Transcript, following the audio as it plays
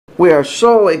We are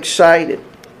so excited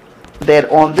that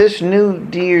on this New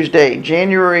Year's Day,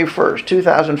 January 1st,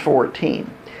 2014,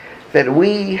 that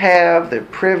we have the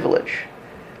privilege.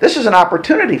 This is an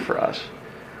opportunity for us.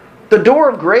 The door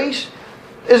of grace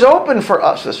is open for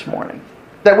us this morning,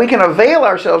 that we can avail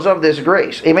ourselves of this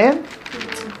grace. Amen?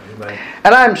 Amen.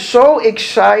 And I'm so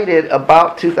excited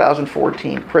about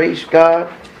 2014. Praise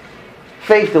God.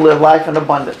 Faith to live life in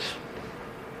abundance.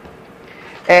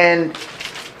 And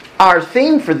our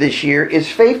theme for this year is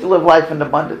faith to live life in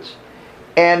abundance.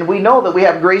 And we know that we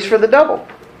have grace for the double.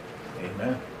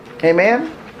 Amen.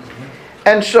 Amen?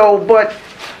 And so, but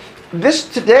this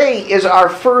today is our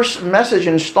first message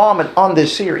installment on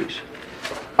this series.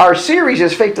 Our series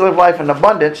is Faith to Live Life in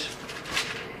Abundance.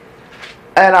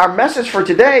 And our message for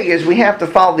today is we have to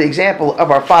follow the example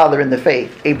of our father in the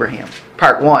faith, Abraham.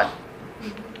 Part 1.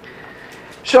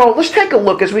 So let's take a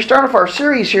look, as we start off our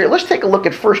series here, let's take a look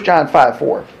at 1 John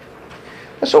 5:4.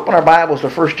 Let's open our Bibles to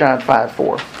 1 John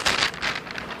 5:4.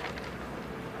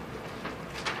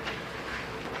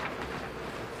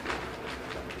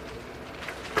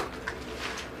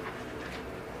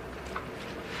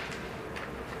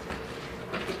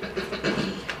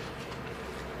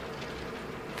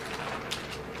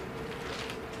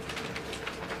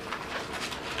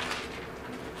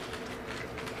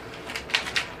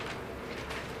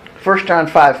 First John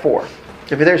 5:4.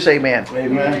 If you're there, say amen.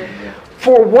 Amen.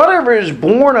 For whatever is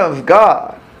born of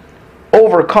God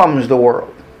overcomes the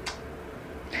world.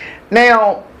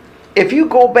 Now, if you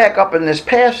go back up in this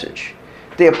passage,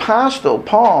 the Apostle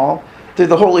Paul, through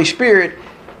the Holy Spirit,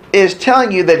 is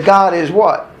telling you that God is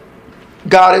what?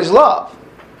 God is love.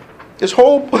 This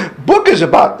whole book is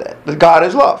about that God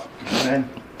is love. Amen.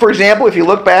 For example, if you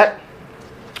look back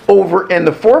over in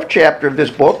the 4th chapter of this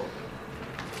book,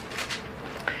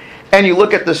 and you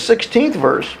look at the 16th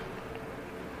verse,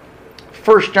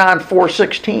 1 John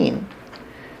 4:16.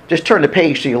 Just turn the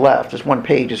page to your left. It's one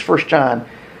page. It's 1 John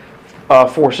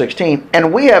 4:16.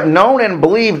 And we have known and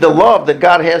believed the love that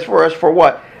God has for us. For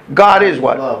what? God is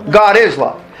what? Love. God is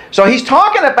love. So he's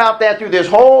talking about that through this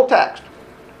whole text.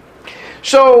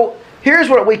 So here's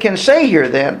what we can say here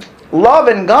then. Love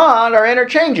and God are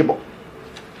interchangeable.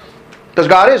 Because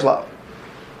God is love.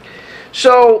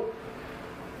 So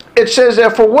it says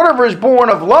that for whatever is born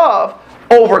of love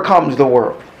overcomes the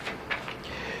world.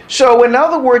 So in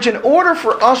other words, in order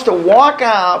for us to walk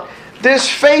out this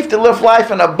faith to live life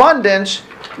in abundance,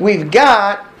 we've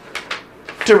got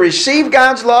to receive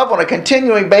God's love on a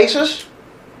continuing basis.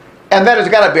 And that has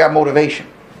got to be our motivation.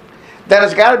 That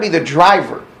has got to be the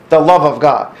driver, the love of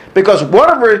God. Because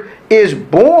whatever is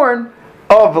born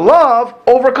of love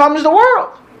overcomes the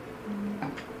world.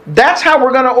 That's how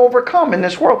we're going to overcome in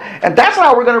this world. And that's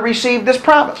how we're going to receive this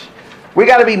promise. We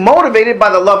got to be motivated by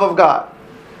the love of God.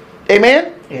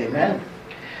 Amen? Amen.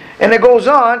 And it goes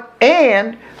on,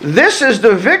 and this is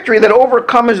the victory that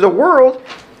overcomes the world,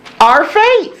 our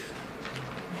faith.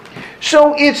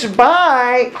 So it's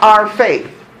by our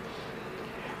faith.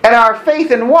 And our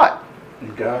faith in what?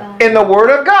 In God. In the Word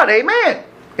of God. Amen.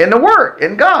 In the Word,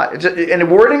 in God. And the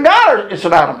Word and God are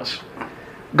synonymous.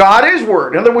 God is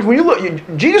Word. In other words, when you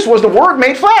look, Jesus was the Word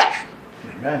made flesh.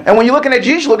 Amen. And when you're looking at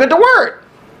Jesus, you look at the Word.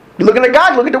 You're looking at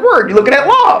God, you look at the Word. You're looking at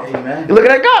love. Amen. You're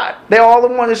looking at God. They're all the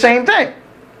one the same thing.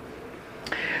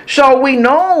 So we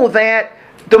know that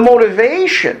the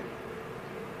motivation,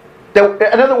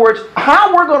 that, in other words,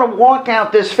 how we're going to walk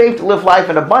out this faith to live life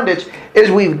in abundance is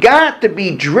we've got to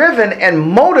be driven and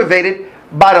motivated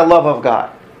by the love of God.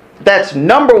 That's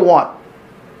number one.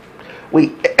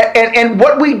 And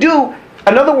what we do,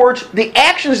 in other words, the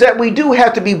actions that we do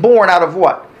have to be born out of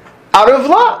what? Out of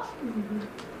love.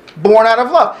 Born out of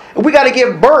love. We got to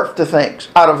give birth to things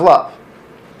out of love.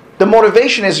 The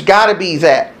motivation has got to be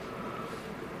that.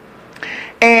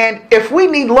 And if we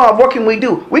need love, what can we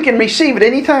do? We can receive it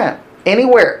anytime,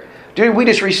 anywhere. Do we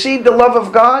just receive the love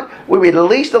of God? We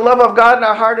release the love of God in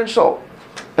our heart and soul.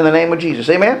 In the name of Jesus.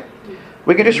 Amen?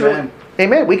 We can just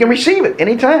Amen. We can receive it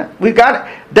anytime. We've got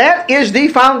it. That is the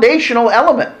foundational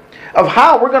element of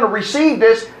how we're going to receive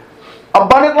this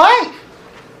abundant life.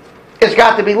 It's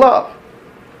got to be love.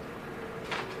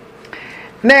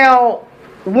 Now,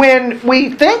 when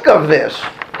we think of this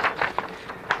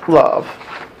love,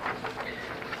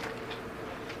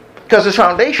 because it's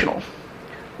foundational,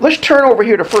 let's turn over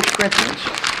here to 1 Corinthians.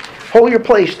 Hold your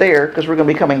place there, because we're going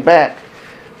to be coming back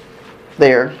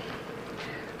there.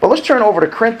 But let's turn over to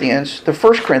Corinthians, the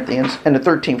 1 Corinthians, in the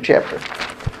 13th chapter.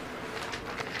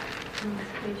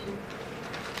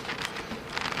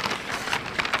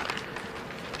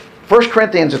 1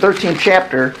 Corinthians, the 13th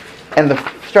chapter, and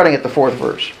starting at the 4th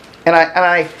verse. And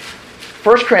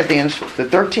 1 Corinthians, the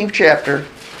 13th chapter,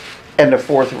 and the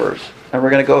 4th verse. And we're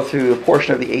going to go through a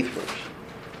portion of the 8th verse.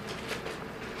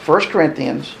 1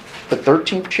 Corinthians, the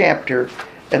 13th chapter,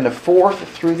 and the 4th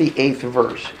through the 8th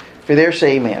verse. If you're there,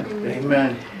 say amen.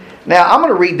 Amen. Now, I'm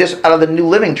going to read this out of the New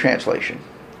Living Translation.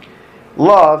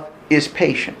 Love is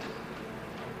patient.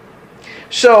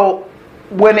 So,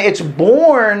 when it's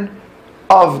born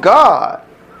of God,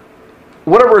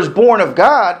 whatever is born of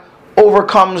God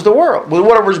overcomes the world.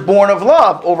 Whatever is born of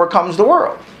love overcomes the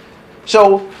world.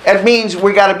 So, it means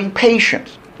we got to be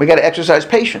patient. We got to exercise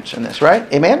patience in this, right?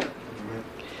 Amen?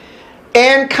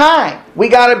 And kind. We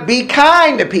got to be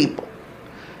kind to people.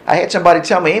 I had somebody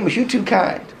tell me, Amos, you too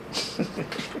kind.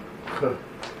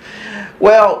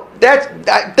 Well,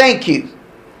 thank you.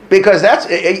 Because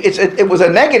it was a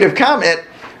negative comment,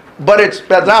 but it's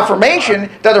an affirmation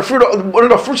that one of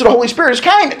the fruits of the Holy Spirit is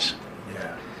kindness.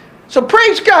 Yeah. So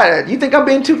praise God. You think I'm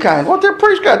being too kind? Well,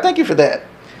 praise God. Thank you for that.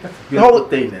 That's a beautiful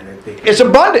thing. It's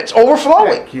abundance,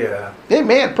 overflowing. Heck yeah.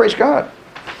 Amen. Praise God.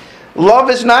 Love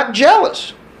is not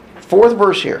jealous. 4th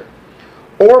verse here.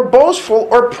 Or boastful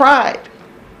or proud.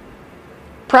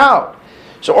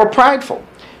 So, or prideful.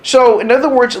 So, in other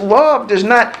words, love does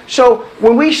not... So,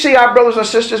 when we see our brothers and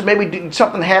sisters, maybe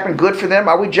something happen good for them,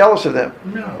 are we jealous of them?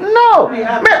 No.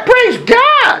 Man, praise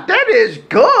God. That is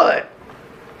good.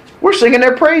 We're singing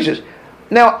their praises.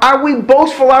 Now, are we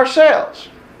boastful ourselves?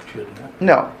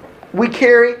 No. We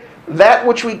carry that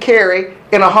which we carry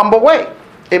in a humble way.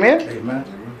 Amen? Amen.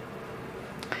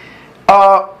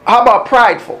 How about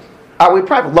prideful? Are we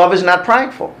prideful? Love is not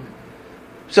prideful.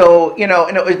 So,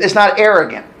 it's not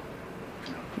arrogant.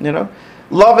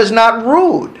 Love is not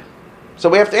rude. So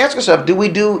we have to ask ourselves,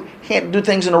 can't do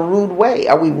things in a rude way?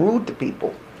 Are we rude to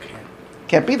people?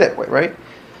 Can't be that way, right?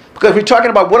 Because we're talking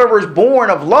about whatever is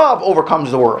born of love overcomes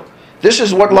the world. This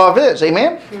is what love is.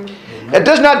 Amen? Amen. It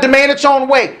does not demand its own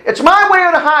way. It's my way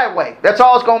or the highway. That's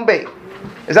all it's going to be.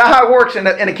 Is that how it works in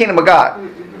the kingdom of God?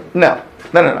 No.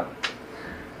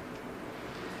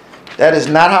 That is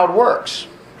not how it works.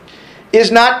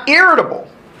 Is not irritable.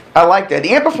 I like that.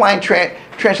 The Amplifying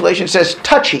translation says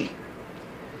touchy.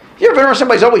 You ever remember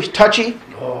somebody's always touchy?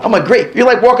 Oh my, great. You're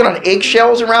like walking on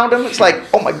eggshells around them. It's like,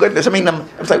 oh my goodness. I mean,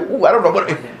 it's like, ooh, I don't know what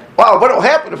will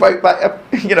happen if I.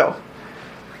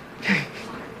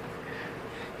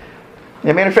 As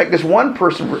a matter of fact, this one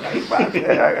person,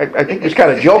 I think he's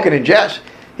kind of joking in jest.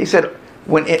 He said,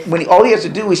 all he has to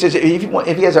do, he says,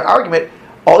 if he has an argument,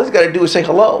 all he's got to do is say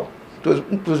hello to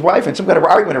his wife, and some kind of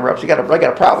argument erupts. I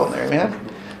got a problem there, man.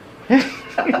 He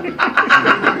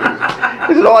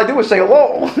said, all I do is say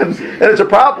hello, and it's a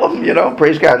problem,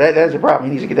 Praise God, that's a problem.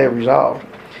 He needs to get that resolved.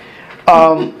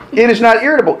 It is not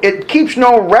irritable. It keeps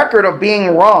no record of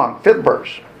being wrong. 5th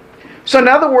verse. So in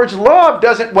other words, love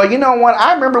doesn't, well, you know what?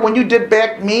 I remember when you did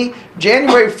back me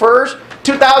January 1st,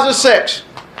 2006.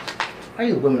 Why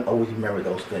do women always remember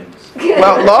those things?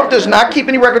 Well, love does not keep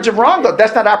any records of wrong, though.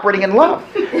 That's not operating in love.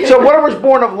 So whatever's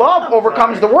born of love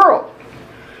overcomes the world.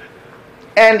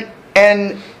 And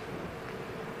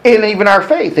even our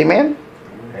faith. Amen?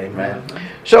 Amen.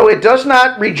 So it does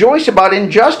not rejoice about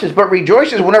injustice, but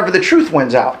rejoices whenever the truth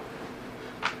wins out.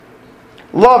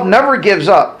 Love never gives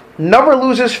up, never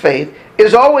loses faith,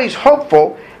 is always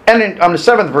hopeful, and on the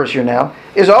 7th verse here now,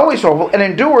 is always hopeful and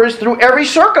endures through every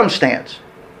circumstance.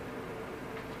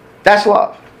 That's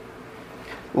love.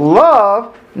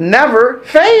 Love never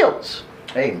fails.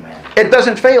 Amen. It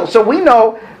doesn't fail. So we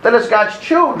know that as God's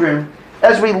children,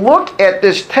 as we look at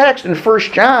this text in 1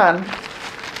 John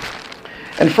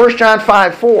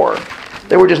 5:4,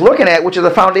 that we're just looking at, which is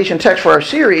the foundation text for our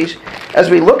series,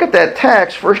 as we look at that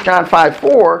text, 1 John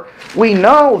 5:4, we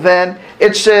know then,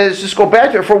 it says, just go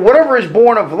back to it, for whatever is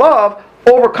born of love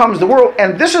overcomes the world,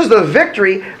 and this is the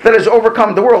victory that has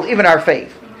overcome the world, even our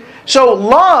faith. So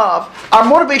love, our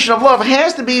motivation of love,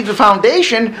 has to be the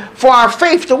foundation for our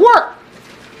faith to work.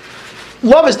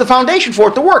 Love is the foundation for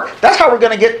it to work. That's how we're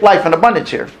going to get life in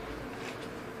abundance here.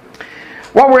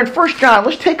 While we're in 1 John,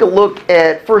 let's take a look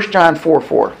at 1 John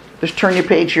 4:4. Just turn your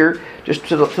page here, just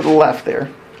to the left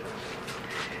there.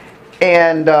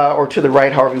 And or to the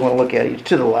right, however you want to look at it,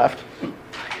 to the left.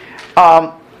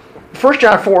 1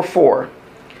 John 4:4.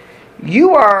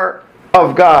 You are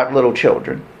of God, little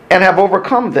children, and have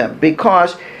overcome them,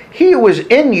 because he who is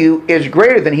in you is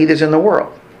greater than he that is in the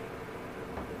world.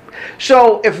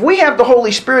 So if we have the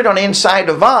Holy Spirit on the inside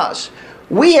of us,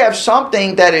 we have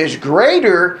something that is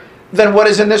greater than what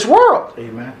is in this world.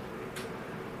 Amen.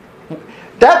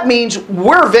 That means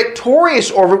we're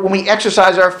victorious over it when we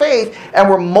exercise our faith, and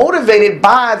we're motivated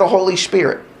by the Holy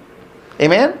Spirit.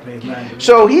 Amen? Amen.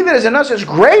 So he that is in us is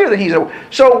greater than he is in the world.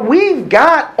 So we've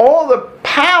got all the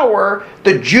power,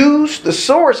 the juice, the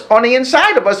source on the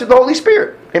inside of us through the Holy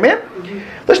Spirit. Amen?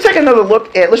 Let's take a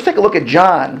look at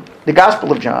John, the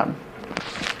Gospel of John.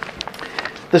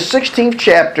 The 16th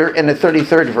chapter and the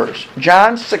 33rd verse.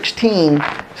 John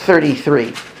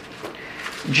 16:33.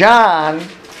 John,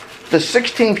 the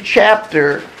 16th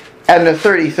chapter and the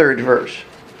 33rd verse.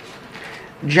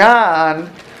 John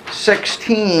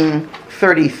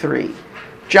 16:33.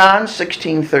 John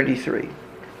 16:33.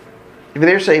 If you're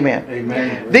there, say amen.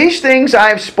 Amen. These things I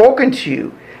have spoken to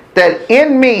you, that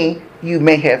in me you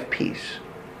may have peace.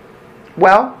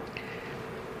 Well,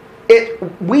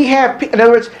 we have, in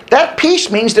other words, that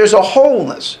peace means there's a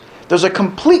wholeness. There's a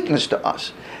completeness to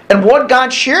us. And what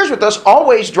God shares with us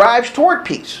always drives toward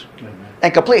peace. Amen.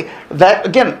 And complete. That,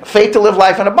 again, faith to live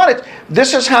life in abundance.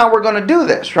 This is how we're going to do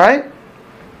this, right?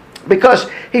 Because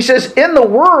he says, in the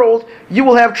world you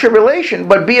will have tribulation,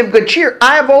 but be of good cheer.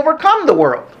 I have overcome the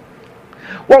world.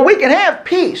 Well, we can have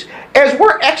peace. As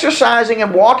we're exercising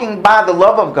and walking by the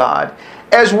love of God,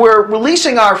 as we're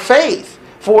releasing our faith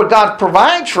for what God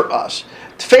provides for us,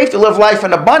 faith to live life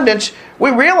in abundance,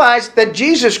 we realize that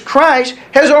Jesus Christ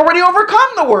has already overcome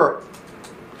the world.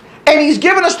 And He's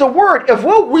given us the Word. If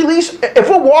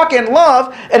we'll walk in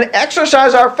love and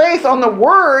exercise our faith on the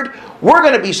Word, we're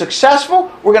going to be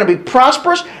successful, we're going to be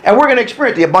prosperous, and we're going to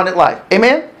experience the abundant life.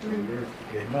 Amen?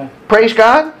 Amen. Praise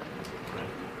God.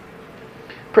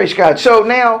 Praise God. So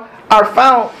now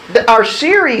our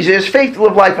series is Faith to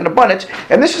Live Life in Abundance,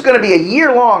 and this is going to be a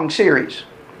year-long series.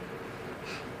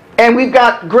 And we've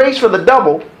got Grace for the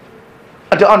Double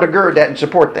to undergird that and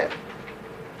support that.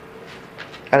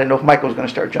 I didn't know if Michael was going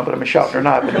to start jumping up and shouting or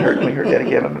not, but I heard that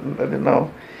again. I didn't know.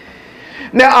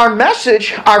 Now our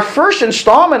message, our first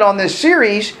installment on this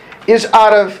series is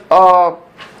out of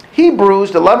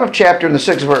Hebrews, the 11th chapter and the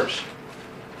 6th verse.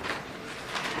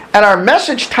 And our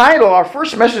message title, our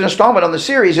first message installment on the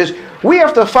series is, we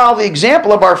have to follow the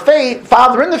example of our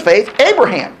father in the faith,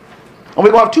 Abraham. And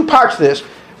we're going to have two parts to this.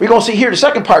 We're going to see here the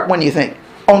second part, when do you think?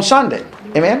 On Sunday.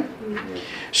 Amen?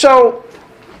 So,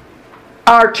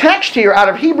 our text here out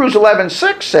of Hebrews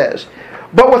 11:6 says,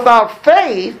 but without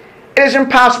faith, it is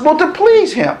impossible to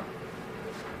please Him.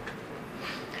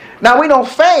 Now we know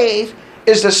faith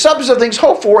is the substance of things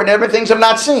hoped for and everything things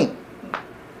not seen.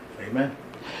 Amen.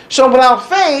 So without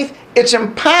faith, it's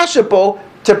impossible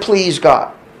to please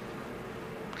God.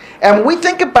 And when we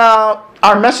think about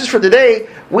our message for today,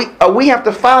 we have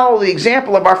to follow the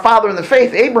example of our father in the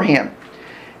faith, Abraham.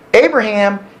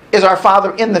 Abraham is our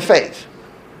father in the faith.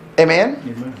 Amen?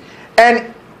 Amen.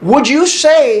 And would you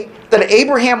say that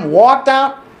Abraham walked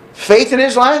out faith in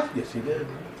his life? Yes, he did.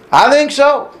 I think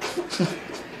so.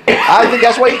 I think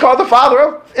that's why he called the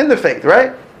father in the faith,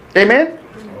 right? Amen?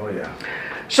 Oh, yeah.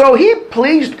 So he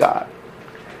pleased God.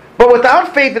 But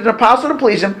without faith it is impossible to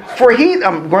please Him. For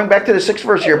I'm going back to the 6th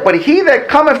verse here. But he that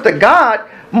cometh to God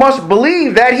must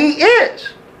believe that He is,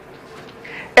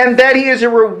 and that He is a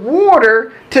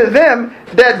rewarder to them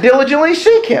that diligently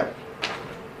seek Him.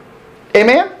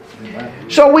 Amen? Amen.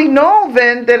 So we know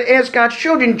then that as God's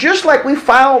children, just like we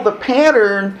follow the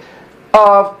pattern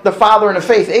of the father in the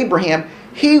faith, Abraham,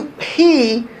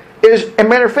 he is, as a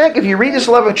matter of fact, if you read this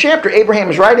 11th chapter, Abraham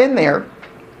is right in there,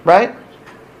 right?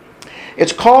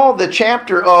 It's called the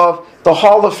chapter of the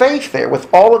Hall of Faith there,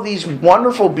 with all of these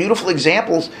wonderful, beautiful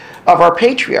examples of our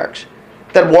patriarchs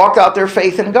that walked out their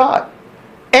faith in God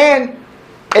and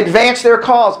advanced their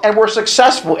cause and were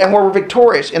successful and were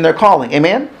victorious in their calling.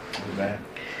 Amen? Amen.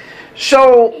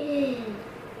 So,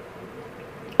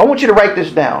 I want you to write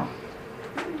this down.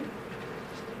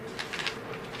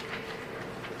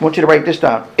 I want you to write this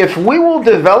down. If we will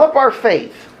develop our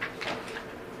faith,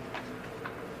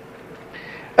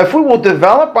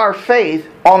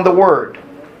 on the Word,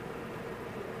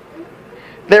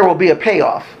 there will be a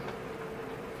payoff.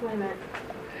 Wait a minute.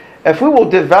 If we will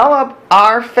develop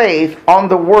our faith on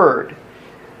the Word,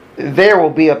 there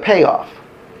will be a payoff.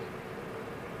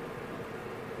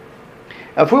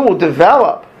 If we will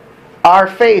develop our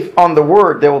faith on the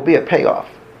Word, there will be a payoff.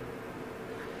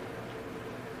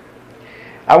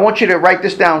 I want you to write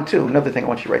this down too. Another thing I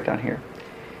want you to write down here.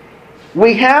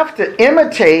 We have to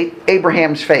imitate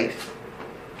Abraham's faith.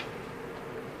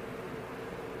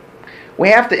 We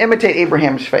have to imitate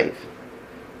Abraham's faith.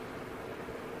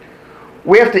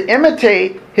 We have to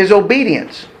imitate his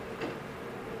obedience.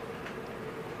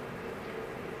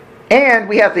 And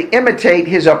we have to imitate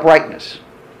his uprightness.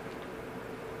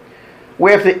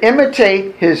 We have to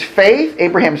imitate his faith,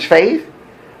 Abraham's faith.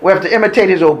 We have to imitate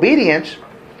his obedience.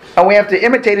 And we have to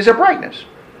imitate his uprightness.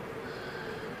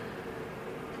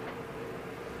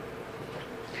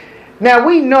 Now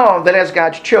we know that as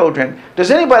God's children,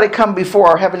 does anybody come before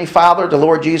our Heavenly Father, the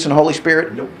Lord Jesus and the Holy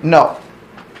Spirit? Nope. No.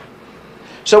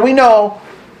 So we know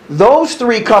those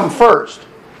three come first,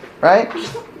 right?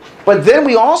 But then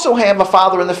we also have a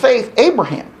father in the faith,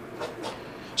 Abraham.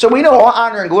 So we know all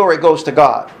honor and glory goes to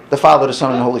God, the Father, the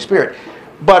Son, and the Holy Spirit.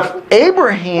 But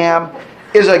Abraham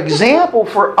is an example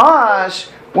for us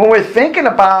when we're thinking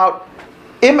about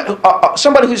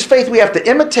somebody whose faith we have to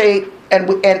imitate, and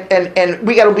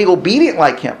we got to be obedient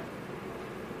like him.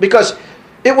 Because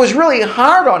it was really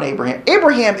hard on Abraham.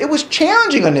 Abraham, it was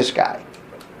challenging on this guy.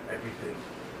 Everything.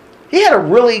 He had a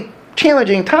really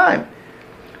challenging time.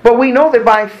 But we know that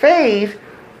by faith,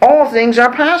 all things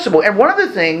are possible. And one of the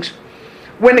things,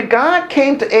 when God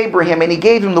came to Abraham and he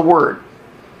gave him the word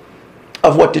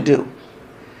of what to do.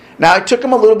 Now, it took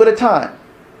him a little bit of time,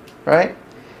 right?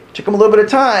 It took him a little bit of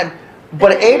time,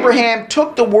 but Abraham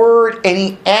took the word and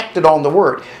he acted on the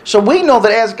word. So we know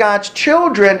that as God's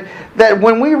children, that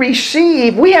when we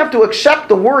receive, we have to accept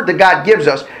the word that God gives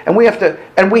us, and we have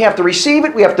to receive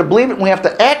it, we have to believe it, and we have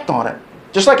to act on it,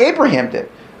 just like Abraham did.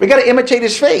 We got to imitate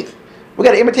his faith. We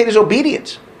got to imitate his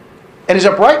obedience and his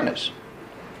uprightness.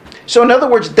 So in other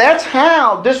words, that's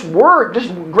how this word, this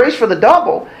grace for the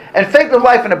double, and faith of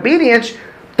life and obedience,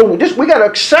 we got to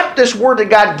accept this word that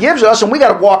God gives us, and we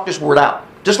got to walk this word out,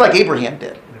 just like Abraham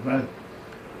did. Amen.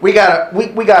 We got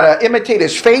to imitate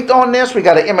his faith on this. We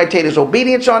got to imitate his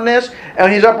obedience on this,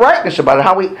 and his uprightness about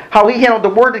it. How he handled the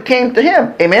word that came to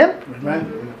him. Amen.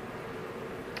 Amen.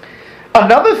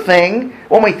 Another thing,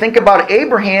 when we think about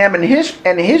Abraham and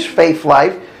his faith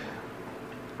life,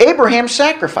 Abraham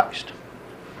sacrificed.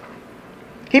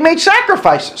 He made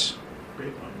sacrifices.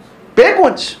 Big ones. Big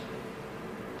ones.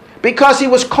 Because he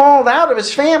was called out of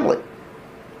his family.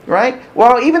 Right?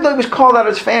 Well, even though he was called out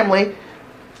of his family,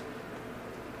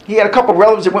 he had a couple of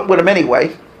relatives that went with him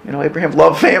anyway. You know, Abraham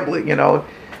loved family, you know.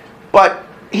 But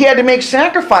he had to make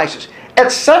sacrifices. At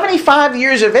 75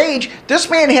 years of age, this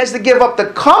man has to give up the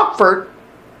comfort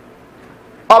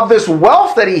of this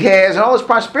wealth that he has and all this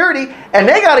prosperity, and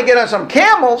they got to get on some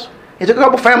camels. He took a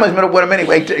couple families with him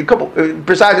anyway, a couple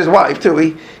besides his wife too.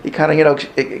 He kind of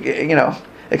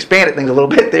expanded things a little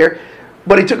bit there,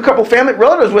 but he took a couple family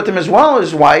relatives with him as well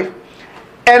as his wife,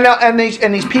 and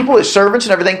these people, his servants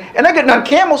and everything, and they're getting on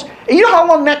camels. And you know how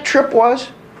long that trip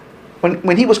was?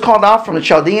 When he was called out from the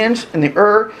Chaldeans and the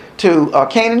Ur to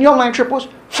Canaan, you know how long that trip was?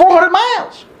 400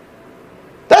 miles.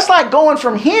 That's like going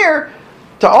from here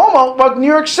to almost New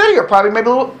York City, or probably maybe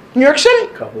a little New York City.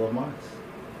 A couple of months.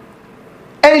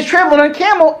 And he's traveling on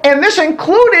camel, and this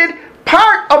included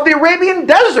part of the Arabian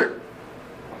desert.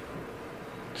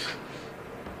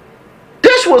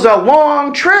 This was a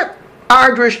long trip,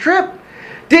 arduous trip.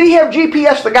 Did he have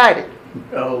GPS to guide it?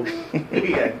 No.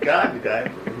 He had God to guide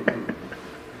him.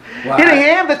 Wow. Did he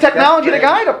have the technology to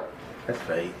guide him? That's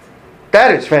faith.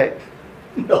 That is faith.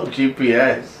 No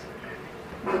GPS.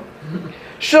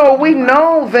 So we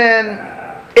know then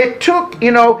it took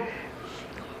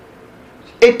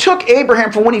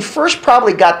Abraham from when he first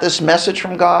probably got this message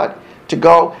from God to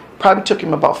go, probably took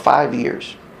him about 5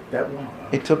 years. That long. Huh?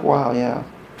 It took a while, yeah.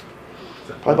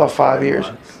 Probably about 5 years.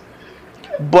 Months.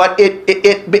 But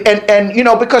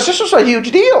because this was a huge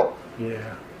deal. Yeah.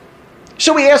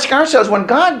 So we ask ourselves, when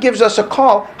God gives us a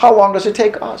call, how long does it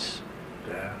take us?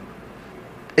 Yeah.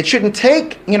 It shouldn't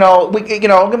take, don't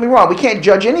get me wrong, we can't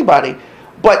judge anybody.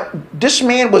 But this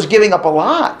man was giving up a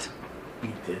lot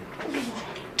He did.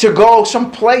 to go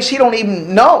someplace he don't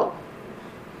even know.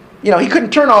 He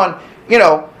couldn't turn on,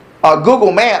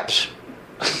 Google Maps,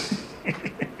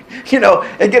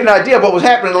 and get an idea of what was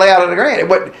happening in the layout of the granite.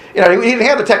 But, he didn't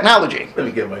have the technology. Let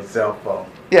me get my cell phone.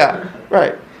 Yeah,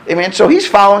 right. Amen. So he's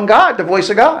following God, the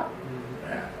voice of God.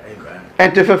 Yeah, amen.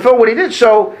 And to fulfill what he did.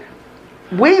 So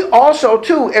we also,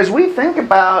 too, as we think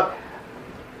about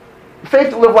faith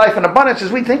to live life in abundance,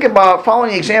 as we think about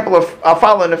following the example of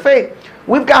following the faith,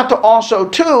 we've got to also,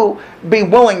 too, be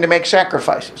willing to make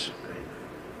sacrifices.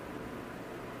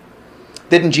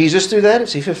 Didn't Jesus do that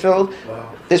as he fulfilled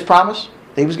his promise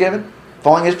that he was given?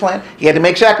 Following his plan? He had to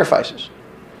make sacrifices.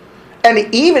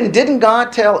 And even didn't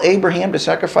God tell Abraham to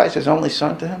sacrifice his only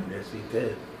son to him? Yes, he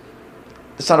did.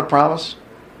 The son of promise.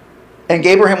 And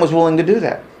Abraham was willing to do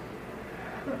that.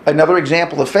 Another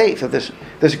example of faith, of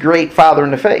this great father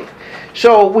in the faith.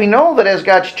 So we know that as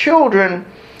God's children,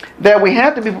 that we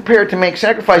have to be prepared to make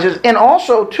sacrifices. And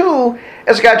also, too,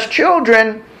 as God's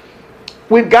children,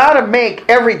 we've got to make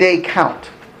every day count.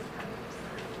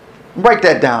 Write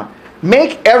that down.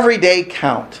 Make every day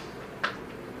count.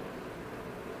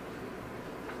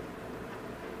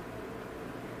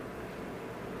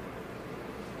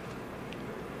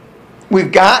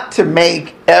 We've got to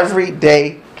make every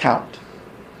day count.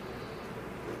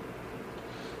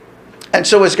 And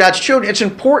so as God's children, it's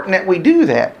important that we do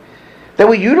that. That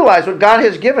we utilize what God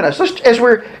has given us.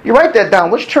 You write that down,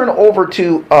 let's turn over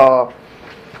to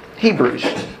Hebrews.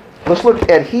 Let's look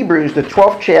at Hebrews, the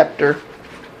 12th chapter,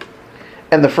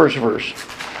 and the first verse.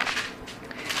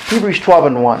 Hebrews 12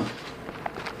 and 1.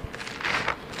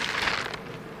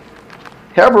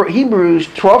 Hebrews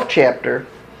 12th chapter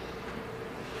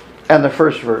and the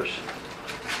first verse.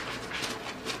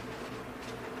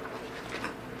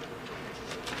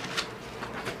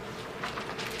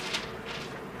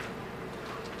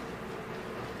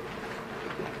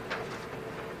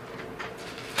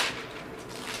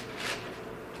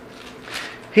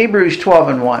 Hebrews 12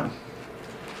 and 1.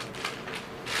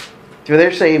 Do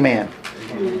they say amen?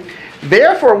 Amen.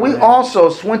 Therefore we also,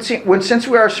 since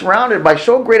we are surrounded by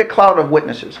so great a cloud of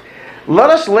witnesses, let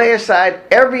us lay aside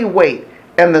every weight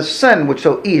and the sin which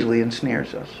so easily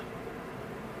ensnares us.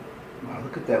 Wow,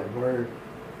 look at that word.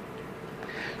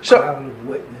 So, Cloud of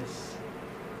witness.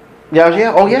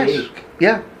 Yeah. Oh, yes.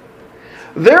 Yeah.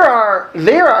 There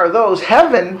are those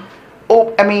heaven.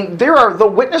 There are the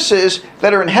witnesses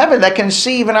that are in heaven that can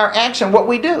see even our acts and what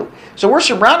we do. So we're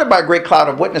surrounded by a great cloud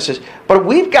of witnesses. But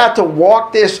we've got to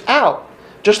walk this out,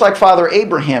 just like Father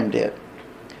Abraham did.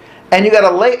 And you got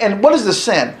to and what is the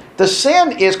sin? The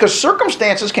sin is because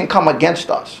circumstances can come against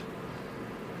us.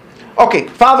 Okay,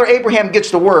 Father Abraham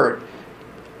gets the word.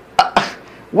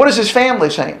 What is his family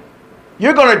saying?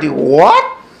 You're going to do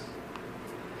what?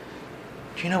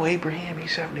 Do you know Abraham,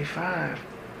 he's 75.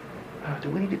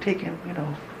 Do we need to take him,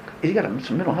 has he got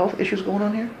some mental health issues going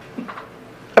on here?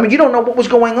 You don't know what was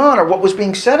going on or what was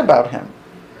being said about him.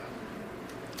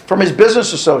 From his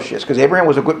business associates, because Abraham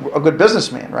was a good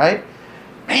businessman, right?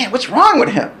 Man, what's wrong with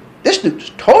him? This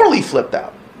dude's totally flipped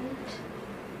out.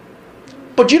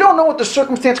 But you don't know what the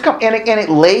circumstance comes. And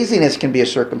laziness can be a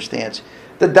circumstance.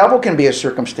 The devil can be a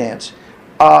circumstance.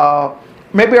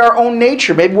 Maybe our own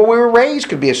nature, maybe where we were raised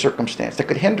could be a circumstance that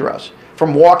could hinder us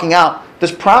from walking out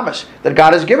this promise that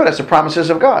God has given us, the promises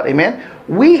of God. Amen?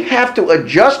 We have to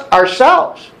adjust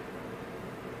ourselves.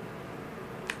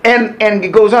 And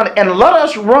it goes on, and let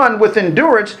us run with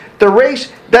endurance the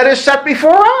race that is set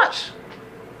before us.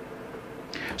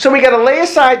 So we got to lay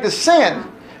aside the sin,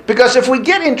 because if we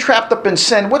get entrapped up in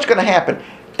sin, what's going to happen?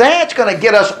 That's going to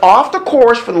get us off the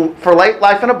course for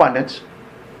life and abundance.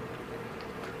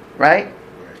 Right?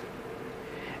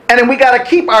 And then we got to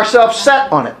keep ourselves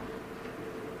set on it.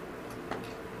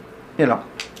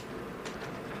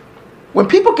 When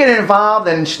people get involved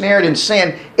and ensnared in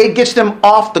sin, it gets them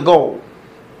off the goal.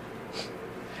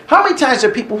 How many times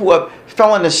are people who have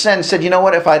fell into sin said, you know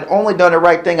what, if I'd only done the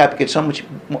right thing, I'd be so much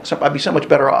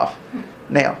better off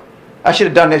now. I should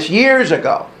have done this years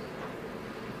ago.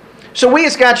 So we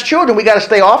as God's children, we got to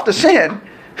stay off the sin,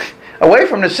 away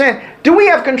from the sin. Do we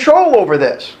have control over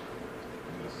this?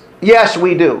 Yes,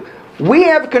 we do. We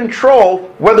have control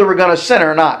whether we're going to sin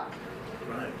or not.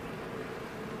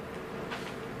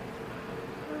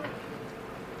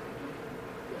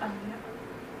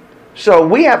 So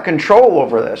we have control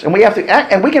over this, and we have to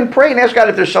act, and we can pray and ask God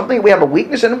if there's something we have a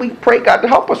weakness in, and we pray God to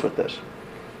help us with this.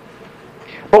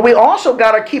 But we also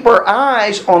got to keep our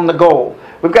eyes on the goal.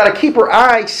 We've got to keep our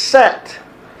eyes set.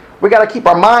 We've got to keep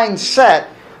our minds set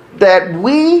that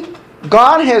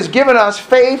God has given us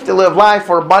faith to live life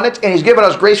for abundance, and He's given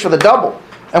us grace for the double.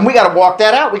 And we got to walk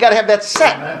that out. We got to have that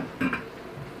set. Amen.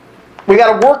 We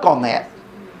got to work on that.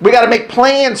 We got to make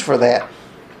plans for that.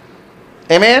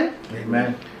 Amen?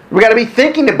 Amen. We got to be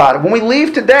thinking about it. When we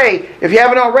leave today, if you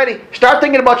haven't already, start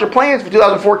thinking about your plans for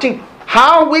 2014.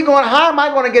 How am I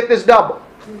going to get this double?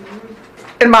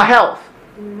 In my health.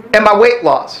 And my weight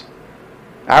loss.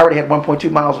 I already had 1.2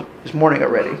 miles this morning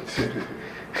already.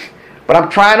 But I'm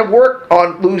trying to work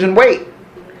on losing weight.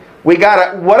 We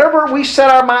got to, whatever we set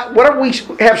our mind, whatever we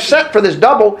have set for this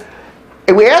double,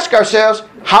 and we ask ourselves,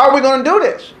 how are we going to do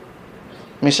this?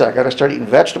 Let me say, I got to start eating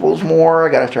vegetables more.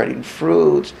 I got to start eating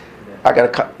fruits. I got to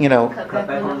cut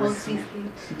back on the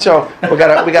seafood. So we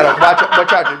got to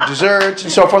watch out desserts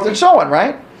and so forth and so on,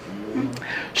 right?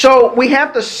 So we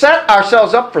have to set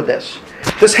ourselves up for this.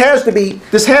 This has to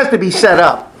be set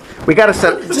up. We got to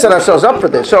set ourselves up for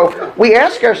this. So we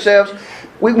ask ourselves,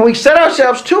 when we set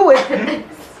ourselves to it,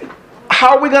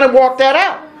 how are we going to walk that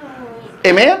out?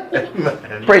 Amen?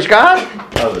 Amen. Praise God.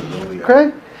 Hallelujah.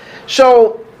 Okay.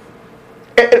 So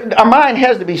our mind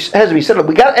has to be set up.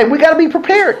 We got to be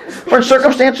prepared when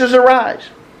circumstances arise,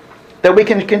 that we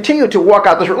can continue to walk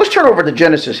out this road. Let's turn over to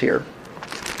Genesis here.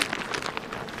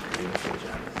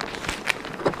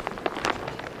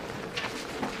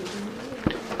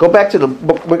 Go back to the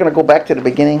book. We're going to go back to the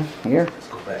beginning here. Let's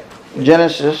go back.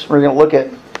 Genesis. We're going to look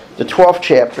at the 12th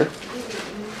chapter.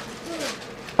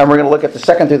 And we're going to look at the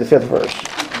 2nd through the 5th verse.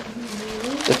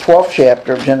 The 12th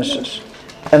chapter of Genesis.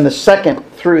 And the 2nd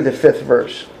through the 5th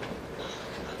verse.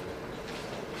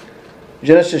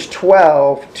 Genesis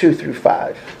 12, 2 through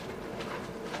 5.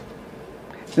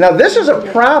 Now this is a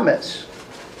promise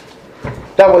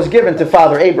that was given to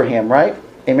Father Abraham, right?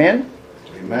 Amen?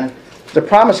 Amen. The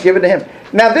promise given to him.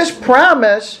 Now this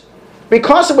promise,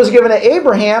 because it was given to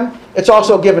Abraham, it's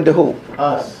also given to who?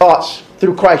 Us. Us,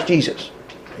 through Christ Jesus.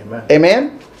 Amen.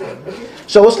 Amen?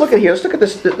 So let's look at here. Let's look at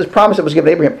this promise that was given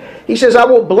to Abraham. He says, I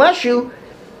will bless you.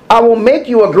 I will make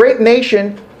you a great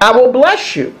nation. I will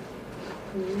bless you.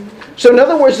 So in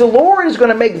other words, the Lord is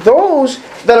going to make those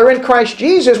that are in Christ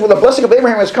Jesus, with the blessing of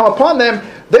Abraham has come upon them,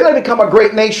 they're going to become a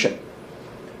great nation.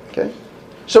 Okay?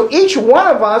 So each one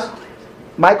of us,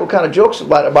 Michael kind of jokes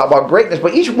about greatness,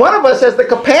 but each one of us has the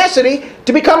capacity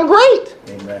to become great.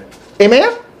 Amen.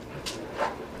 Amen?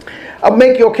 I'll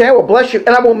make you, okay, I will bless you, and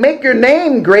I will make your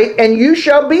name great, and you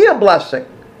shall be a blessing.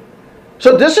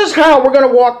 So this is how we're going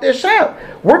to walk this out.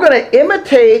 We're going to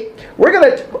imitate,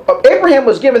 Abraham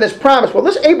was given this promise. Well,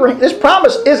 this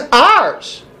promise is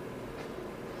ours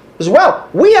as well.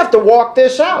 We have to walk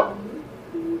this out.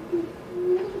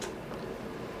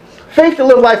 Faith to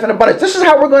live life in abundance. This is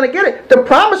how we're going to get it. The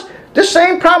promise, this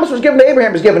same promise was given to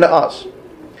Abraham, is given to us.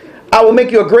 I will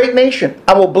make you a great nation.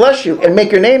 I will bless you and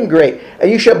make your name great, and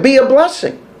you shall be a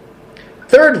blessing.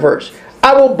 3rd verse.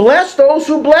 I will bless those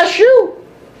who bless you.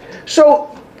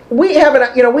 So we have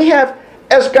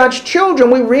as God's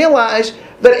children, we realize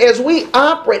that as we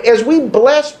operate, as we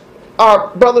bless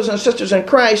our brothers and sisters in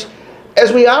Christ,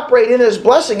 as we operate in His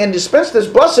blessing and dispense this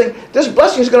blessing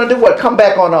is going to do what? Come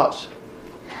back on us.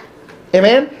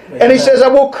 Amen? And He says, I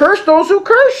will curse those who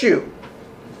curse you.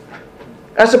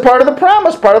 That's a part of the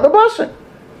promise, part of the blessing.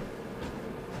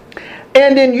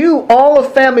 And in you, all the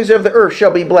families of the earth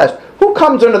shall be blessed. Who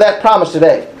comes under that promise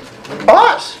today?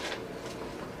 Us.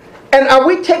 And are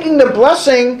we taking the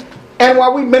blessing and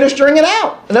are we ministering it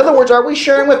out? In other words, are we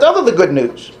sharing with others the good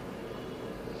news?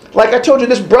 Like I told you,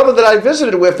 this brother that I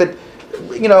visited with, that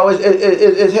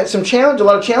it had some challenge, a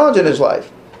lot of challenge in his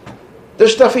life.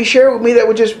 There's stuff he shared with me that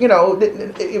would just,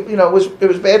 it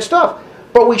was bad stuff.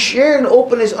 But we shared and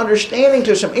opened his understanding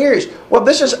to some areas. Well,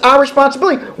 this is our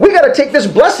responsibility. We got to take this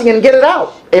blessing and get it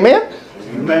out. Amen?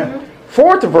 Amen.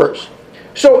 4th verse.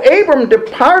 So Abram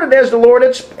departed as the Lord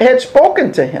had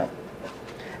spoken to him.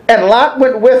 And Lot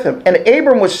went with him. And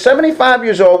Abram was 75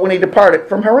 years old when he departed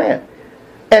from Haran.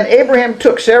 And Abraham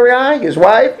took Sarai, his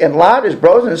wife, and Lot, his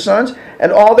brothers and sons,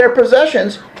 and all their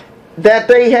possessions that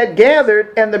they had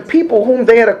gathered, and the people whom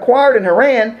they had acquired in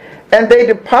Haran, and they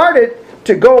departed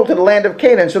to go to the land of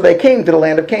Canaan. So they came to the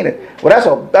land of Canaan.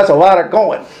 Well, that's a lot of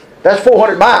going. That's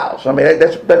 400 miles. I mean,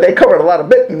 they covered a lot of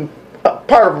bit in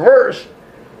part of a verse.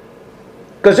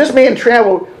 Because this man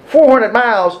traveled 400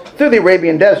 miles through the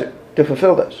Arabian desert to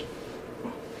fulfill this.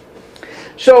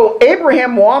 So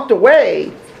Abraham walked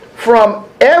away from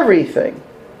everything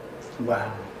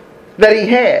that he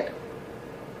had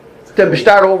to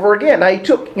start over again. Now he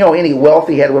took, any wealth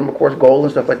he had with him, of course, gold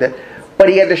and stuff like that. But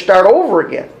he had to start over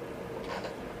again.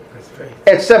 That's faith.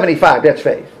 At 75, that's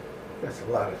faith. That's a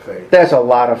lot of faith. That's a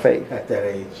lot of faith. At that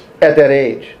age. At that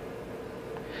age.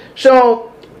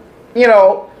 So,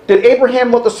 did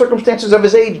Abraham let the circumstances of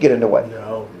his age get in the way?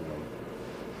 No.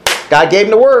 God gave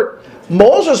him the word.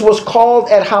 Moses was called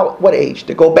at what age?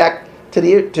 To go back to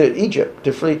Egypt,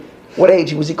 to flee. What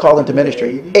age was he called into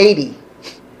ministry? 80.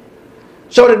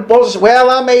 So did Moses say, well,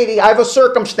 I'm 80. I have a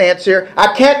circumstance here.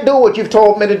 I can't do what you've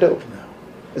told me to do. No.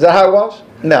 Is that how it was?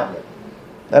 No.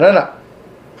 No.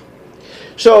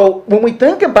 So when we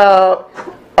think about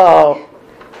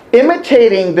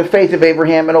imitating the faith of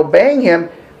Abraham and obeying him,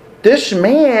 this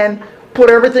man put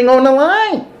everything on the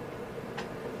line.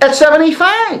 At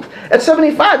 75. At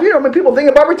 75, when people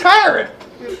think about retiring.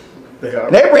 They are.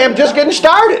 And Abraham just getting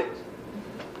started.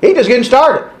 He just getting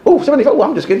started. Oh, 75. Oh,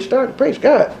 I'm just getting started. Praise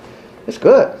God. It's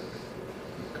good.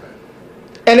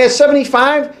 And at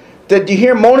 75, did you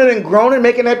hear moaning and groaning,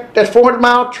 making that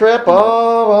 400-mile trip?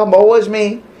 Oh, woe is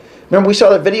me. Remember we saw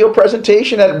the video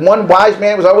presentation that one wise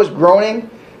man was always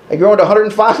groaning. He groaned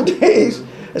 105 days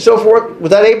and so forth. Was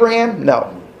that Abraham?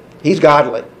 No. He's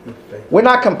godly. We're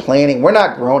not complaining. We're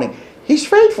not groaning. He's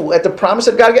faithful at the promise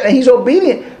that God gave, and he's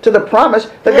obedient to the promise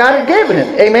that God had given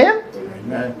him. Amen?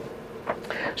 Amen.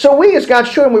 So we as God's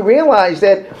children, we realize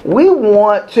that we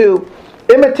want to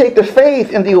imitate the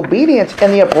faith and the obedience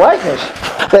and the uprightness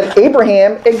that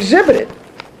Abraham exhibited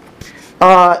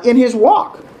in his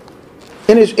walk.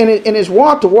 in his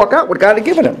walk to walk out what God had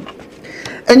given him.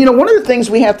 And you know, one of the things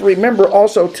we have to remember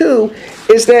also too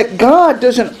is that God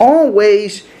doesn't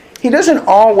always, He doesn't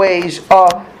always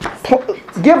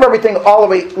give everything all the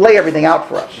way, lay everything out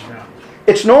for us.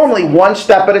 It's normally one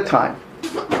step at a time.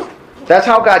 That's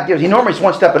how God gives. He normally is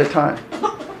one step at a time.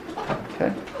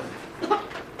 Okay.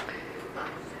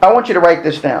 I want you to write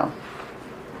this down.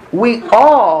 We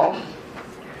all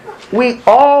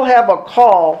have a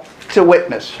call to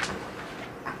witness.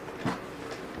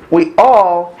 We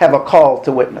all have a call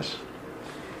to witness.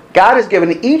 God has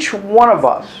given each one of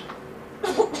us,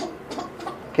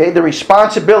 okay, the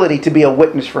responsibility to be a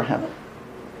witness for Him.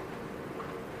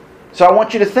 So I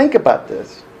want you to think about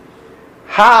this.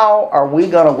 How are we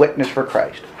going to witness for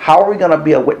Christ? How are we going to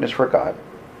be a witness for God?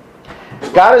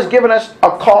 God has given us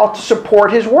a call to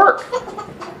support His work.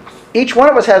 Each one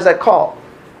of us has that call.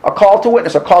 A call to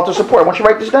witness, a call to support. I want you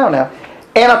to write this down now.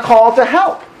 And a call to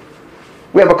help.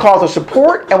 We have a call to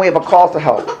support and we have a call to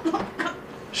help.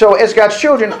 So as God's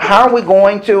children, how are we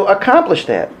going to accomplish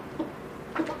that?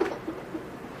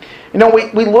 You know,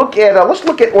 we look at, let's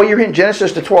look at, well, you're in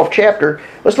Genesis, the 12th chapter.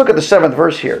 Let's look at the 7th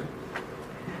verse here.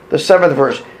 The 7th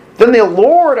verse. Then the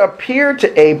Lord appeared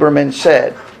to Abram and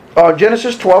said,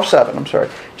 Genesis 12:7, I'm sorry.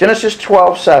 Genesis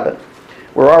 12:7.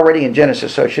 We're already in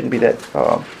Genesis, so it shouldn't be that,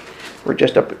 we're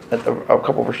just up at a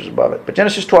couple verses above it. But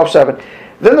Genesis 12:7.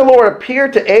 Then the Lord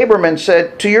appeared to Abram and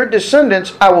said, to your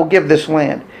descendants I will give this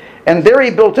land. And there he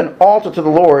built an altar to the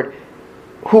Lord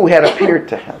who had appeared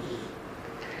to him.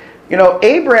 You know,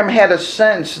 Abram had a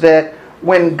sense that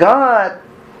when God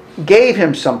gave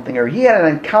him something, or he had an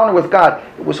encounter with God,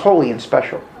 it was holy and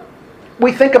special.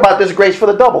 We think about this grace for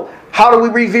the double. How do we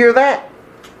revere that?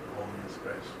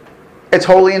 It's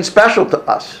holy and special to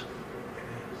us.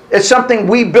 It's something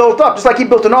we built up. Just like he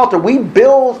built an altar, we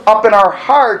build up in our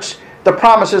hearts the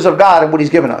promises of God and what He's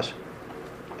given us.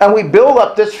 And we build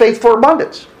up this faith for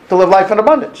abundance, to live life in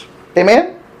abundance.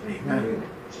 Amen? Amen.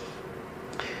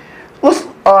 We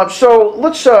have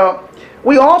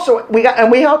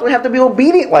to be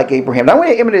obedient like Abraham. Not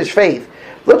only imitate his faith.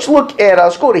 Let's look at,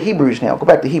 let's go to Hebrews now. Go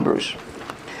back to Hebrews.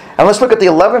 And let's look at the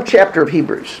 11th chapter of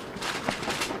Hebrews.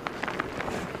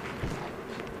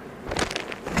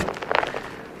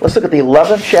 Let's look at the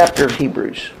 11th chapter of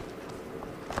Hebrews.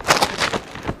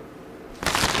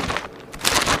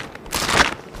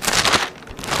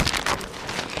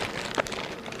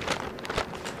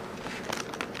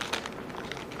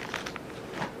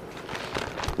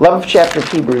 '11th chapter of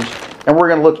Hebrews, and we're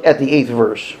going to look at the 8th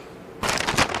verse.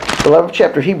 11th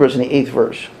chapter of Hebrews in the 8th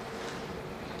verse.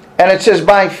 And it says,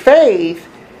 by faith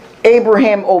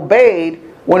Abraham obeyed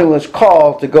when he was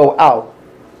called to go out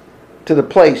to the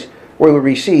place where he would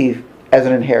receive as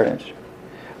an inheritance.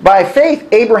 By faith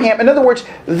Abraham, in other words,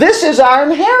 this is our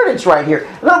inheritance right here.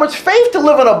 In other words, faith to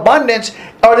live in abundance,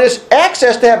 or this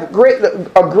access to have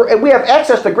we have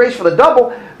access to grace for the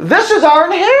double. This is our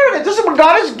inheritance. This is what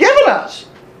God has given us.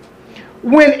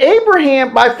 When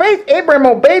Abraham, by faith, Abraham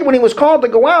obeyed when he was called to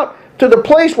go out to the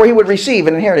place where he would receive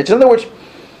an inheritance. In other words,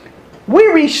 we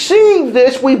receive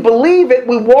this, we believe it,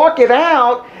 we walk it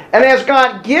out, and as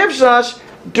God gives us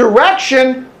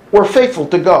direction, we're faithful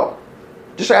to go.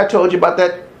 Just like I told you about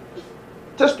that.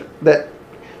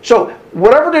 So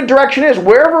whatever the direction is,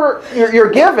 wherever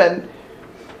you're given,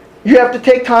 you have to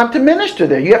take time to minister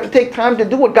there. You have to take time to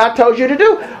do what God tells you to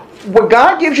do. When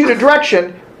God gives you the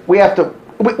direction, we got to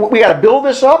build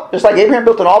this up, just like Abraham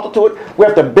built an altar to it. We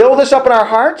have to build this up in our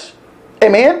hearts.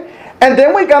 Amen? And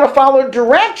then we got to follow a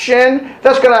direction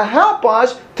that's going to help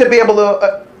us to be able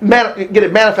to get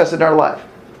it manifested in our life.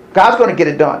 God's going to get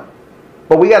it done.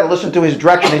 But we got to listen to His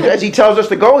direction. As He tells us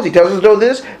to go, as He tells us to do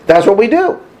this, that's what we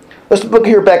do. Let's look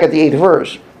here back at the 8th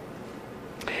verse.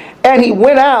 And he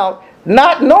went out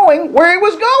not knowing where he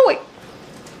was going.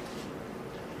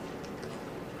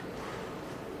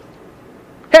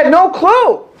 Had no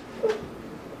clue.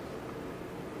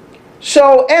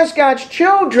 So as God's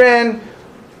children,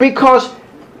 because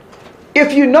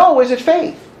if you know, is it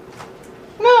faith?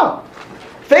 No.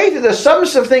 Faith is the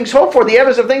substance of things hoped for, the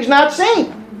evidence of things not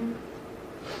seen.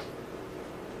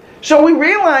 So we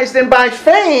realize then by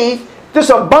faith, this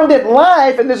abundant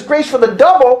life and this grace for the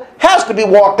double has to be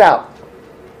walked out.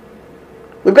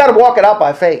 We've got to walk it out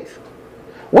by faith.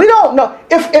 We don't know.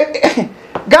 If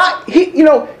God, you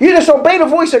just obey the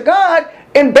voice of God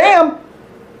and bam,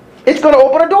 it's going to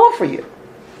open a door for you.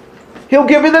 He'll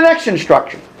give you the next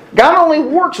instruction. God only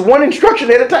works one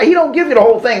instruction at a time. He don't give you the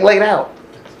whole thing laid out.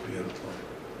 That's beautiful.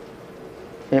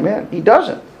 Amen. He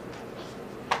doesn't.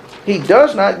 He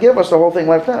does not give us the whole thing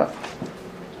left out.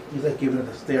 He's like giving it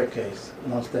a staircase,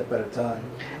 one step at a time.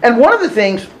 And one of the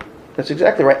things That's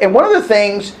exactly right. And one of the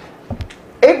things,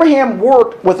 Abraham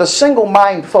worked with a single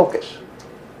mind focus.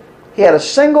 He had a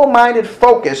single-minded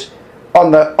focus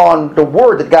on the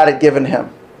word that God had given him.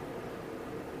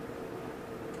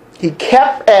 He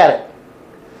kept at it.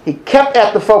 He kept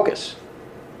at the focus.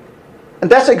 And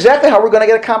that's exactly how we're going to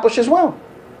get accomplished as well.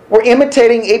 We're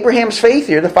imitating Abraham's faith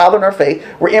here, the father in our faith.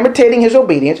 We're imitating his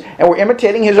obedience, and we're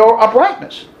imitating his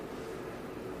uprightness.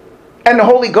 And the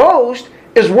Holy Ghost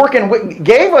is working,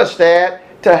 gave us that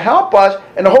to help us,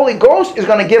 and the Holy Ghost is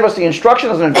going to give us the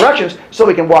instructions and directions so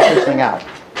we can walk this thing out.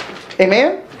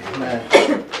 Amen?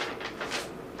 Amen.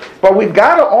 But we've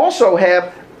got to also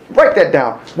have, write that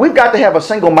down, we've got to have a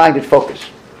single-minded focus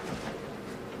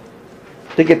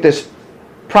to get this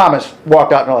promise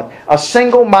walked out in our life. A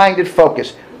single-minded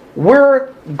focus. We've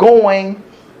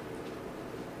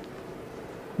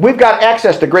got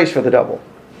access to grace for the double.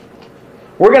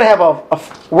 We're going to have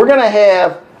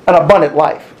an abundant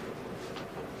life.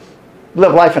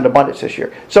 Live life in abundance this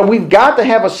year. So we've got to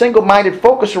have a single-minded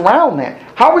focus around that.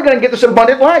 How are we going to get this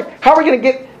abundant life? How are we going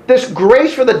to get this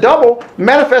grace for the double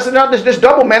manifested in our, this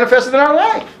double manifested in our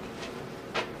life?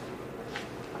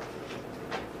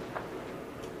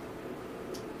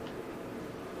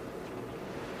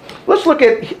 Let's look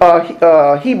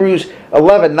at Hebrews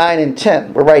 11, 9, and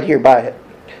 10. We're right here by it.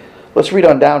 Let's read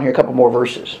on down here a couple more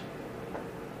verses.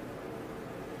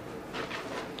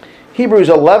 Hebrews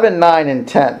 11, 9, and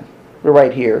 10. We're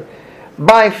right here.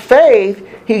 By faith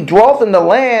he dwelt in the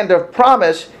land of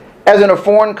promise as in a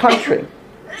foreign country,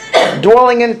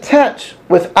 dwelling in tents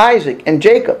with Isaac and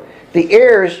Jacob, the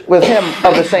heirs with him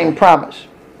of the same promise.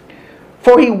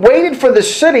 For he waited for the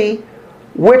city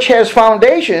which has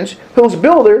foundations, whose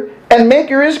builder and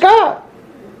maker is God.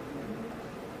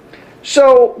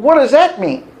 So what does that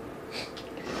mean?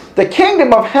 The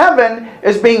kingdom of heaven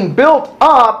is being built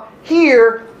up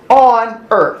here on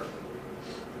earth.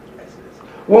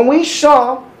 When we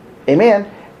saw, amen,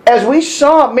 as we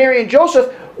saw Mary and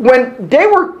Joseph, when they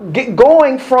were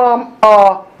going from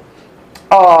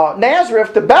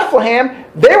Nazareth to Bethlehem,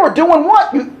 they were doing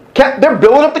what? They're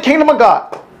building up the kingdom of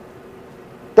God.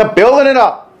 They're building it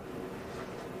up.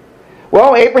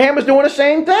 Well, Abraham was doing the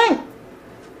same thing.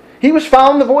 He was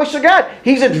following the voice of God.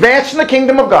 He's advancing the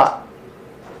kingdom of God.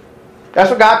 That's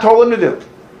what God told him to do.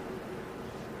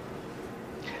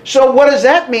 So what does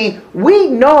that mean? We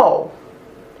know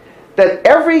that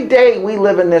every day we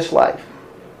live in this life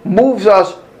moves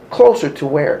us closer to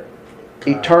where?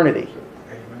 Eternity.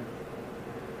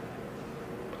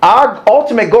 Our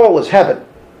ultimate goal is heaven.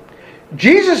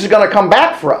 Jesus is going to come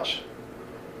back for us.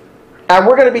 And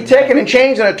we're going to be taken and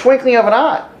changed in a twinkling of an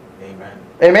eye. Amen.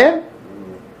 Amen?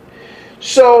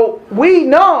 So we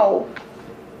know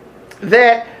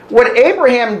that what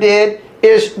Abraham did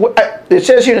is, it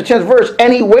says here in the 10th verse,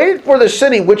 and he waited for the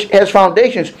city which has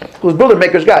foundations, whose builder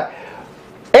maker is God.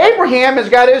 Abraham has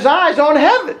got his eyes on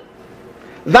heaven.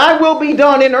 Thy will be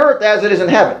done in earth as it is in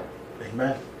heaven.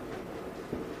 Amen.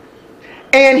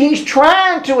 And he's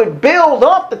trying to build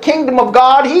up the kingdom of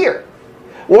God here.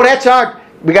 Well, that's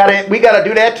we got to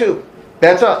do that too.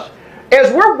 That's us.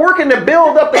 As we're working to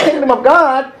build up the kingdom of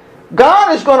God,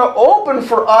 God is going to open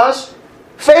for us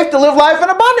faith to live life in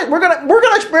abundance. We're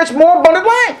going to experience more abundant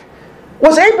life.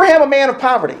 Was Abraham a man of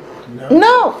poverty?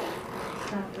 No.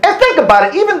 And think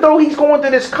about it. Even though he's going through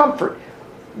this comfort,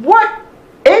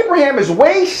 Abraham is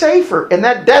way safer in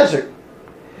that desert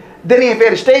than if he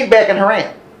had stayed back in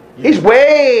Haran. He's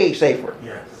way safer.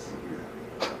 Yes.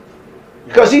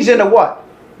 Because he's in the what?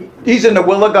 He's in the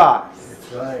will of God.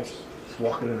 That's right. He's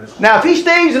walking in his... Now, if he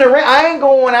stays in the Haran,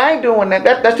 I ain't doing that.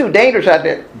 That's too dangerous out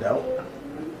there. No.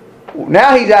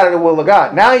 Now he's out of the will of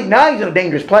God. Now he's in a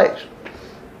dangerous place.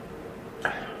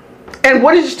 And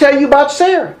what does this tell you about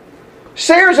Sarah?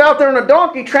 Sarah's out there on a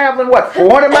donkey traveling,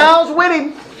 400 miles with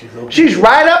him. She's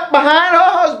right up behind her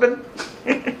husband.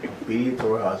 Obedient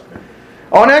to her husband.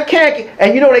 On that canky.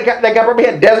 And they got probably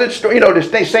had desert,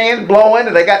 the sand's blowing,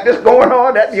 and they got this going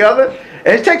on, that, and the other.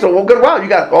 And it takes a good while. You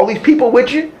got all these people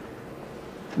with you,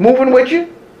 moving with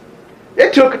you.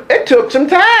 It took some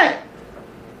time.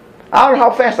 I don't know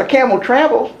how fast a camel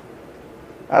travels.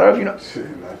 I don't know if you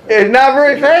know. It's not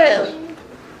very fast.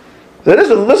 So this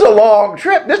is a long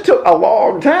trip. This took a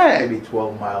long time. Maybe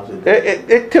 12 miles a day.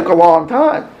 It took a long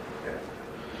time.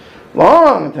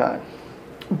 Long time.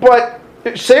 But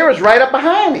Sarah's right up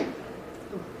behind him.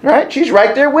 Right? She's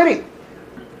right there with him.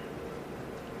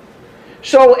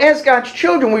 So as God's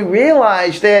children, we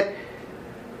realize that,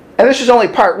 and this is only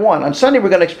part 1. On Sunday we're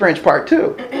going to experience part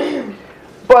 2.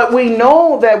 But we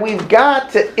know that we've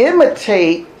got to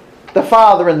imitate the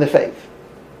Father in the faith.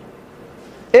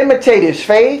 Imitate His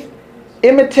faith.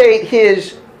 Imitate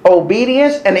His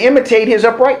obedience, and imitate His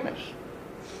uprightness.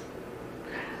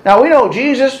 Now we know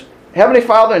Jesus, Heavenly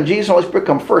Father, and Jesus and Holy Spirit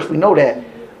come first. We know that.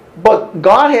 But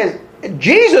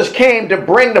Jesus came to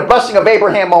bring the blessing of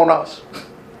Abraham on us.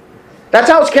 That's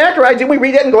how it's characterized. Did we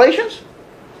read that in Galatians?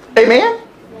 Amen?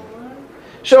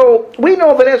 So we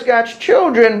know that as God's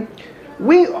children,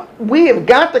 we have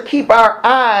got to keep our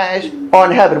eyes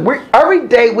on heaven. Every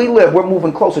day we live, we're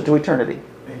moving closer to eternity.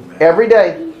 Amen. Every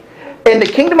day. And the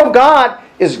kingdom of God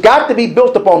has got to be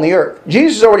built upon the earth.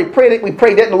 Jesus already prayed it. We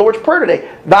prayed that in the Lord's Prayer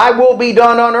today. Thy will be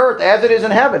done on earth as it is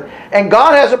in heaven. And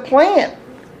God has a plan.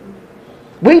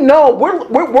 We know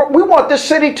we want this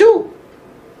city too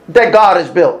that God has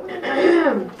built.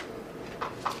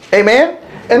 Amen?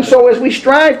 And so as we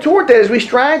strive toward that, as we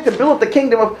strive to build the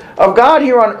kingdom of God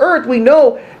here on earth, we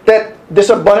know that this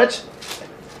abundance,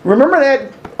 remember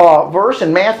that verse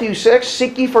in Matthew 6,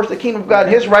 seek ye first the kingdom of God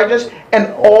and His righteousness,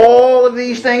 and all of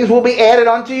these things will be added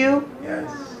unto you?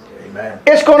 Yes. Amen.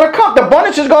 It's going to come. The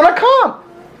abundance is going to come.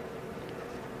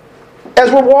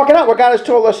 As we're walking out what God has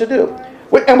told us to do.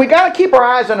 And we got to keep our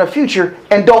eyes on the future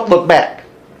and don't look back.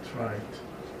 That's right.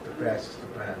 The past is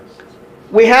the past.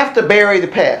 We have to bury the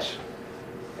past.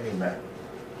 Amen.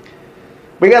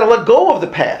 We got to let go of the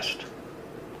past.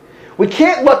 We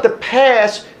can't let the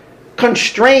past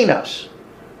constrain us.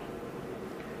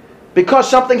 Because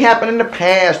something happened in the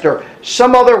past or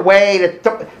some other way.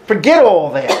 Forget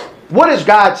all that. What does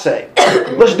God say?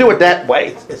 Let's do it that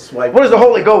way. It's like, What does the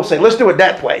Holy Ghost say? Let's do it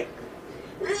that way.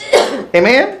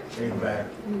 Amen? amen.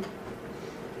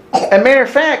 And matter of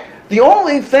fact, the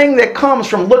only thing that comes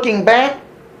from looking back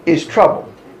is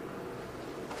trouble.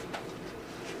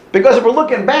 Because if we're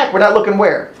looking back, we're not looking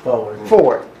where? Forward.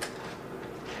 Forward.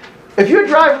 If you're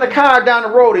driving the car down the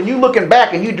road and you're looking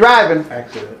back and you're driving,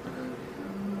 Accident.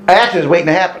 an accident is waiting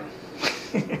to happen.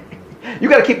 You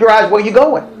got to keep your eyes where you're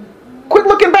going. Quit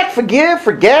looking back. Forgive,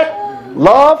 forget,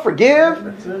 love, forgive,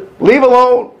 That's it. leave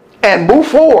alone, and move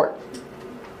forward.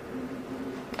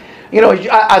 You know,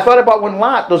 I thought about when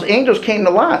Lot, those angels came to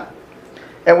Lot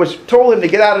and was told him to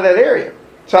get out of that area,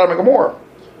 Sodom and Gomorrah.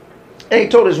 And he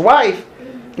told his wife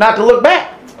not to look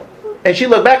back. And she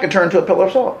looked back and turned into a pillar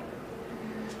of salt.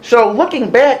 So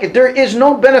looking back, there is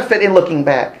no benefit in looking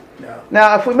back. No.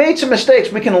 Now, if we made some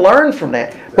mistakes, we can learn from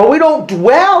that. But we don't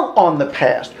dwell on the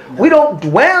past. We don't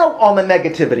dwell on the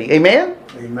negativity. Amen?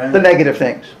 Amen. The negative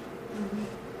things.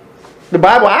 The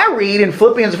Bible I read in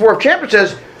Philippians 4th chapter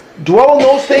says, dwell on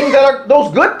those things that are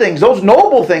those good things, those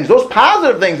noble things, those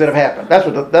positive things that have happened. That's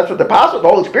what the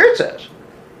Holy Spirit says.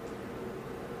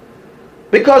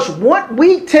 Because what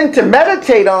we tend to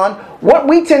meditate on, what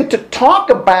we tend to talk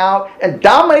about and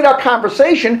dominate our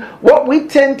conversation, what we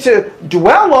tend to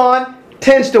dwell on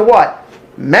tends to what?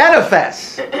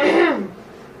 Manifest.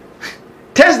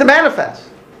 Tends to manifest.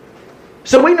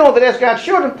 So we know that as God's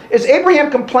children, is Abraham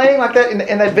complaining like that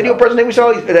in that video presentation we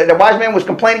saw? The wise man was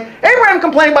complaining. Abraham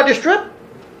complaining about this trip?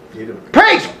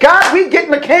 Praise God, we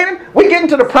get in Canaan. We get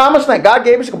into the promised land. God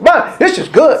gave us. This is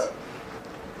good.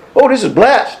 Oh, this is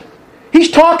blessed.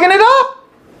 He's talking it up.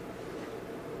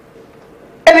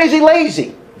 And is he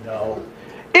lazy? No.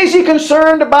 Is he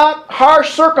concerned about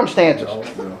harsh circumstances?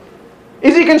 No.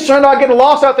 Is he concerned about getting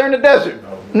lost out there in the desert?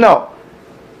 No.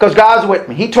 Because God's with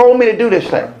me. He told me to do this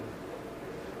thing.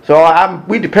 So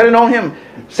we depended on him.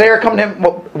 Sarah come to him,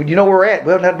 well, you know where we're at?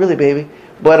 Well, not really, baby.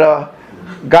 But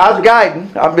God's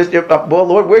guiding. Well,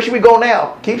 Lord, where should we go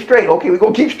now? Keep straight. Okay, we're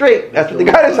going to keep straight. That's what the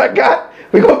guidance I got.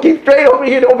 We're going to keep straight over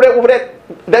here, over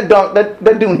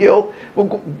that dune hill. We'll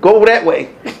go over that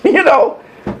way. You know.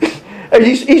 And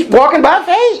he's walking by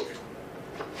faith.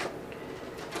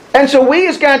 And so we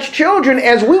as God's children,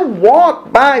 as we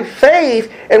walk by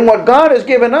faith in what God has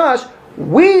given us,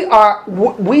 we're going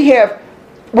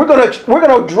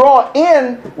to draw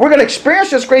in, we're going to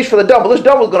experience this grace for the double. This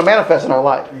double is going to manifest in our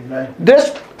life. Amen.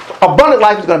 This abundant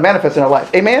life is going to manifest in our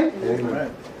life. Amen?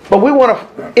 Amen. But we want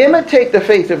to imitate the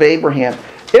faith of Abraham,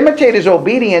 imitate his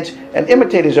obedience, and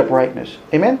imitate his uprightness.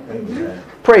 Amen? Amen.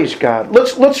 Praise God.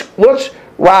 Let's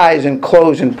rise and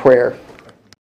close in prayer.